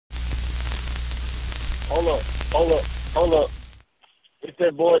Hold up, hold up, hold up. It's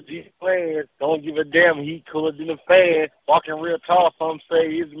that boy G-Planz. Don't give a damn. He cooler than a fan. Walking real tall, some say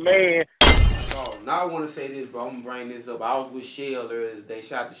he's a man. Oh, now I want to say this, bro. I'm going to bring this up. I was with Shell earlier today.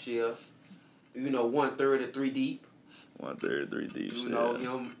 Shout out to Shell. You know, 1/3 of 3 Deep. 1/3 of 3 Deep. You know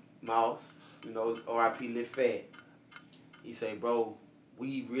him, Mouse. You know, R.I.P. Lil Phat. He say, bro,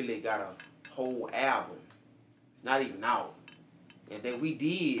 we really got a whole album. It's not even out. And then we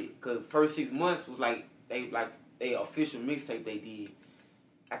did, because first 6 months was like they official mixtape they did.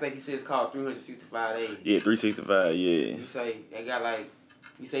 I think he said it's called 365 Days. Yeah, 365, yeah. He say they got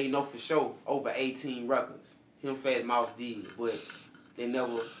he say he know for sure over 18 records. Him, Fat Mouse did, but they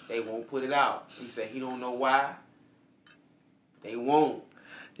won't put it out. He said he don't know why. They won't.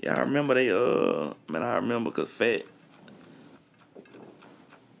 Yeah, I remember I remember because Fat.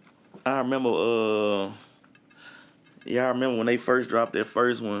 I remember when they first dropped their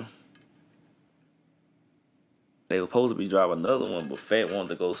first one. They were supposed to be dropping another one, but Fat wanted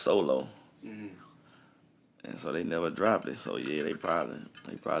to go solo. Mm-hmm. And so they never dropped it. So yeah, they probably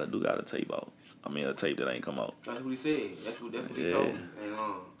do got a tape out. I mean, a tape that ain't come out. That's what he said. That's what he told me. And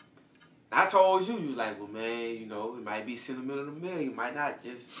I told you was like, well, man, you know, it might be sentimental to me. It might not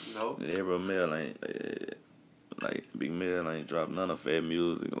just, you know. Yeah, bro, Mel ain't Big Mel ain't dropped none of Fat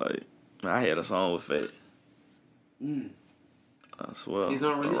music. Like, man, I had a song with Fat. I swear. He's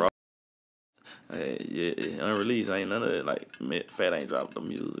Unreleased. Yeah, Unreleased ain't none of it. Like, Fat ain't dropped the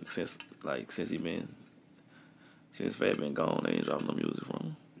music since Fat been gone. They ain't dropped no music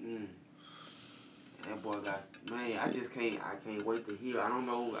from him. That boy got, man. I can't wait to hear. I don't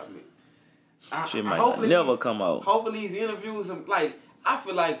know. I mean, shit might never come out. Hopefully these interviews, like, I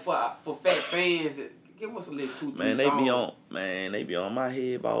feel like for Fat fans, give us a little 2-3 man, songs. They be on my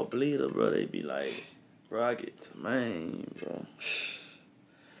head about Bleeder, bro. They be like, bro, I get to, man, bro.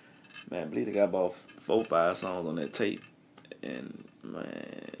 Man, Bleeder got about 4-5 songs on that tape. And,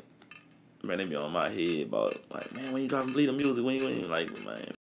 man, they be on my head about, like, man, when you dropping Bleeder music, when you like,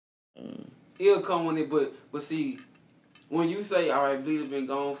 man. He'll come on it, but see, when you say, all right, Bleeder been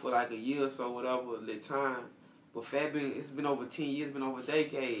gone for like a year or so, whatever, a little time, but Fat it's been over 10 years, been over a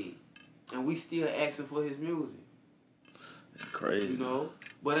decade, and we still asking for his music. It's crazy. You know?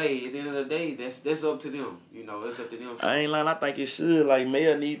 But hey, at the end of the day, that's up to them. You know, it's up to them. I ain't lying, I think it should, like,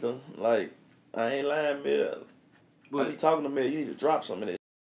 Mel neither. Like, I ain't lying, Mel. But I be talking to Mel, you need to drop some of that.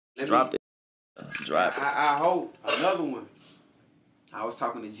 Drop it. I hope. Another one. I was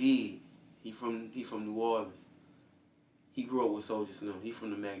talking to G. He from New Orleans. He grew up with Soulja Slim. He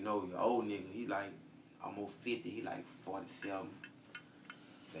from the Magnolia. Old nigga. He like almost 50. He like 47.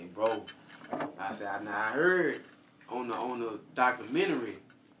 Say, bro. I said, I heard on the documentary,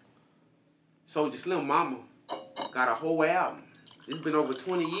 Soulja Slim mama got a whole album. It's been over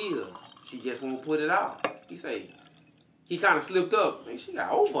 20 years. She just won't put it out. He say, he kind of slipped up. Man, she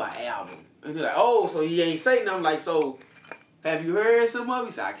got over an album. And he's like, oh, so he ain't say nothing. Like, so, have you heard some of it?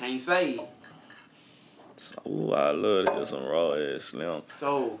 He said, I can't say. Ooh, I love to hear some raw ass Slim.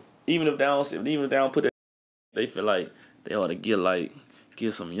 So, even if they don't put that, they feel like they ought to get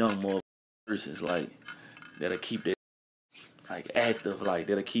some young more verses like that'll keep that like active, like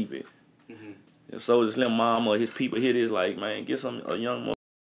that'll keep it. And Soulja Slim mom or his people hear this, like, man, get a young more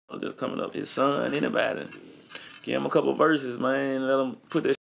just coming up, his son, anybody. Give him a couple verses, man. Let him put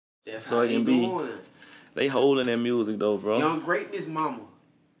that. That's so how it can be. Doing it. They holding that music though, bro. Young Greatness mama.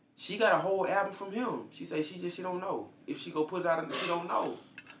 She got a whole album from him. She say she don't know. If she go put it out, she don't know.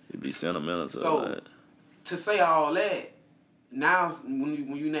 It be sentimental to so, that. To say all that, now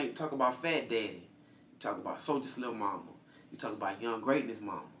when you talk about Fat Daddy, you talk about Soulja Slim mama, you talk about Young Greatness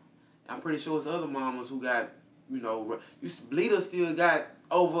mama. I'm pretty sure it's other mamas who got, you know, Bleeder still got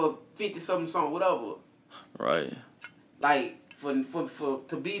over 50-something songs, whatever. Right. Like for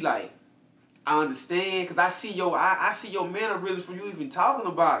to be like, I understand, cause I see your mannerisms from you even talking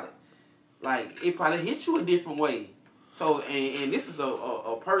about it. Like, it probably hit you a different way. So and this is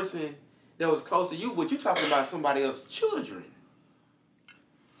a person that was close to you, but you talking about somebody else's children.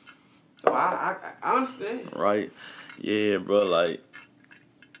 So I understand. Right. Yeah, bro. Like,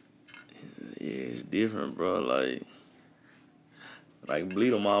 yeah, it's different, bro. Like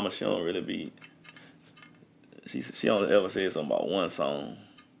Bleeder mama, she don't really be. She don't ever say something about one song.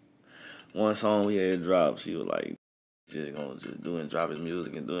 One song we had dropped, she was like, just gonna drop his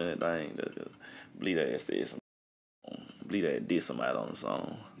music and doing that thing. Bleeder had said some. Bleeder had did somebody on the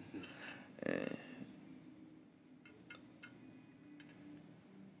song, and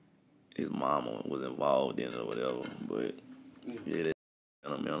his mama was involved in it or whatever. But yeah, that's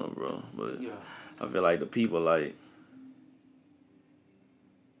sentimental, bro. But I feel like the people like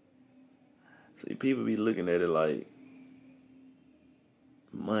See, people be looking at it like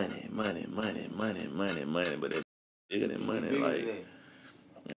money, money, money, money, money, money, but it's bigger than money. Like,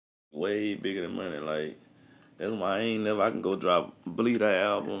 way bigger than money. Like, that's why I can go drop Bleeder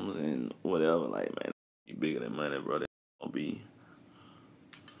albums and whatever. Like, man, be bigger than money, bro. That gonna be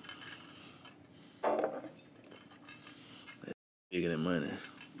bigger than money.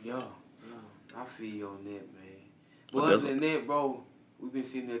 Yeah, I feel you on that, man. But other than that, bro, we've been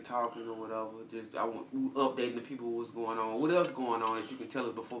sitting there talking or whatever. Just I want updating the people what's going on. What else going on that you can tell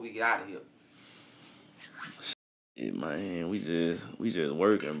us before we get out of here? Yeah, man, we just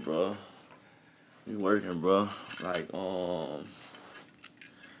working, bro. We working, bro. Like,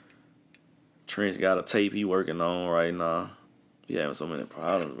 Trench got a tape he working on right now. We having so many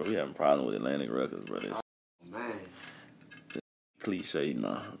problems, bro. We having problems with Atlantic Records, bro. That's man. Cliche,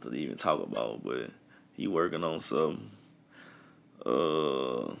 to even talk about, but he working on something.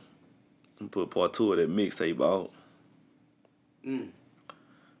 Put part 2 of that mixtape out.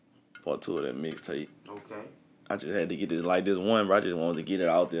 Part 2 of that mixtape. Okay. I just had to get this one, bro. I just wanted to get it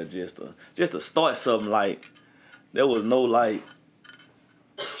out there just to start something. Like, there was no like,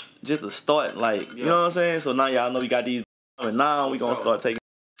 just to start, like, you know what I'm saying? So now y'all know we got these, and now we gonna start taking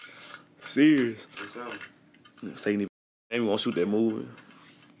serious. Taking it, and we gonna shoot that movie.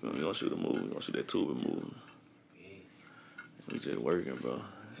 We gonna shoot a movie. We gonna shoot that Tuba movie. We just working, bro.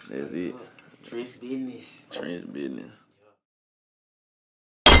 That's it. Trench business. Trench business.